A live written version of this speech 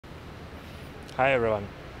Hi everyone.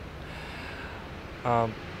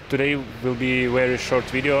 Um, Today will be a very short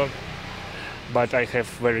video, but I have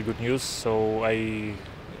very good news, so I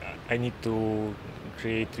need to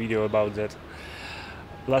create video about that.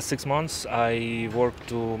 Last 6 months I worked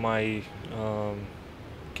to my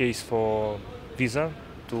case for visa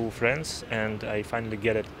to France, and I finally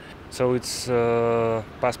get it. So it's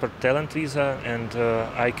passport talent visa, and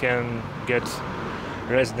I can get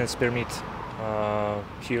residence permit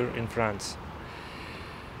here in France.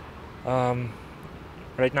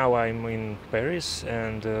 Right now I'm in Paris,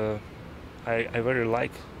 and I very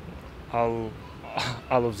like all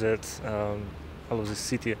all of that, all of the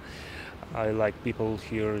city. I like people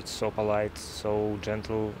here. It's so polite, so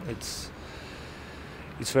gentle. It's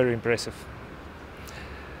very impressive.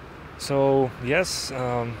 So yes,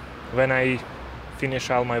 when I finish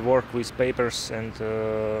all my work with papers, and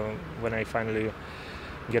when I finally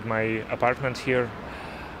get my apartment here,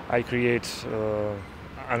 I create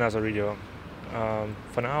another video.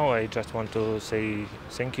 For now, I just want to say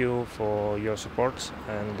thank you for your support,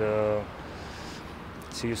 and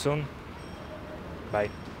see you soon. Bye.